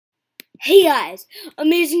Hey guys,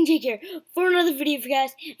 Amazing Jake here for another video for you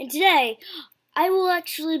guys, and today I will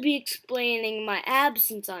actually be explaining my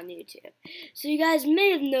absence on YouTube. So you guys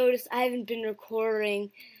may have noticed I haven't been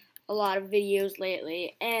recording a lot of videos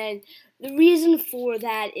lately, and the reason for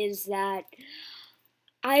that is that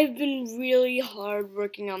I've been really hard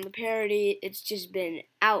working on the parody. It's just been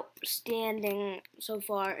outstanding so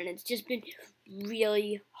far, and it's just been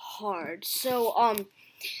really hard. So,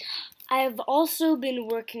 I've also been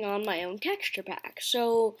working on my own texture pack,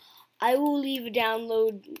 so I will leave a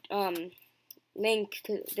download link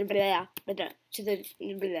to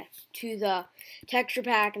the texture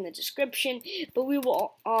pack in the description. But we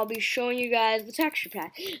will all be showing you guys the texture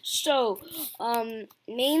pack. So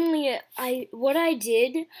mainly what I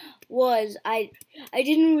did was I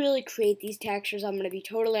didn't really create these textures. I'm gonna be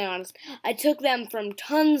totally honest. I took them from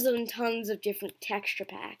tons and tons of different texture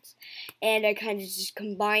packs, and I kind of just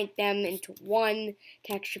combined them into one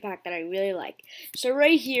texture pack that I really like. So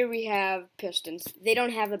right here we have pistons. They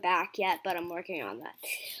don't have a back yet, but I'm working on that.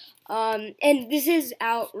 And this is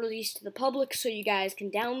out released to the public, so you guys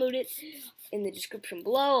can download it in the description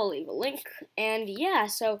below. I'll leave a link. And yeah,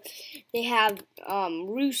 so they have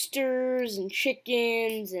roosters and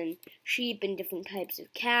chickens and sheep and different types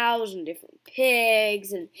of cows and different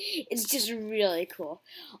pigs, and it's just really cool.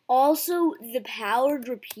 Also, the powered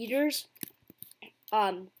repeaters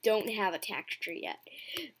don't have a texture yet,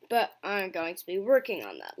 but I'm going to be working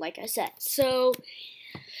on that, like I said. So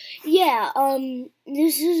yeah,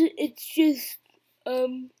 it's just,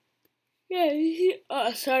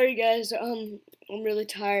 yeah, sorry guys, I'm really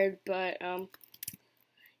tired, but,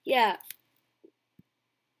 yeah,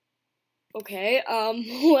 okay,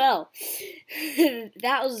 well,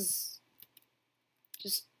 that was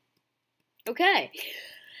just, okay.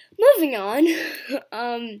 Moving on,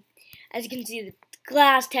 as you can see, the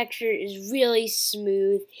glass texture is really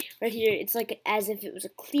smooth. Right here, it's like as if it was a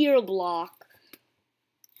clear block.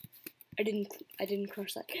 I didn't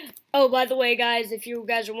crush that. Oh, by the way, guys, if you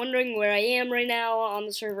guys are wondering where I am right now on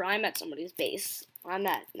the server, I'm at somebody's base. I'm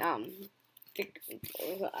at,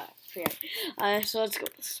 so let's go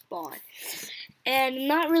to spawn. And I'm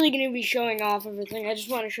not really going to be showing off everything. I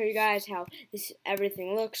just want to show you guys how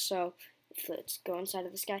everything looks. So, let's go inside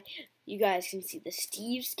of this guy. You guys can see the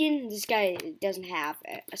Steve skin. This guy doesn't have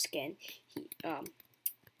a skin.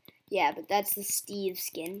 Yeah, but that's the Steve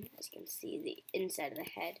skin. As you can see, the inside of the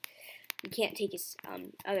head. You can't take his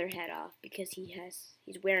other head off because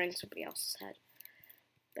he's wearing somebody else's head.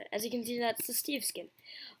 But as you can see, that's the Steve skin.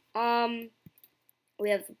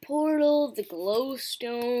 We have the portal, the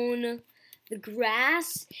glowstone, the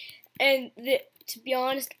grass, and to be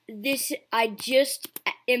honest, I just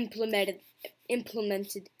implemented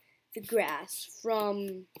the grass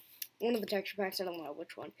from one of the texture packs. I don't know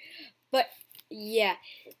which one, but yeah.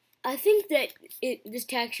 I think that this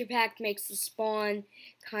texture pack makes the spawn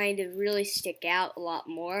kind of really stick out a lot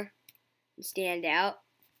more and stand out.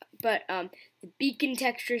 But the beacon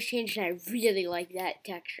texture has changed, and I really like that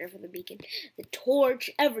texture for the beacon. The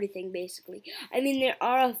torch, everything basically. I mean, there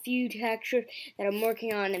are a few textures that I'm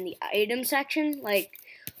working on in the item section, like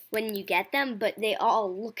when you get them, but they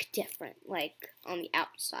all look different, like on the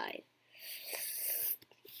outside.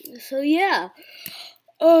 So yeah,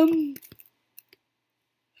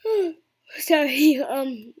 sorry,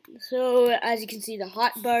 so as you can see, the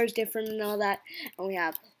hot bar is different and all that, and we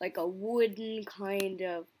have like a wooden kind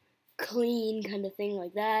of clean kind of thing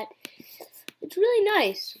like that. It's really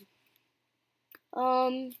nice.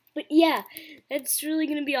 But yeah, that's really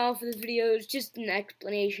gonna be all for this video. It's just an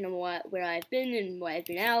explanation of where I've been and why I've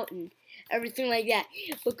been out and everything like that.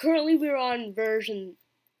 But currently we're on version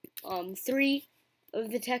 3 of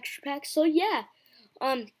the texture pack, so yeah.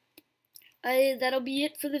 That'll be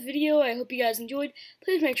it for the video. I hope you guys enjoyed.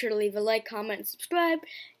 Please make sure to leave a like, comment, and subscribe,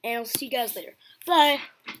 and I'll see you guys later. Bye!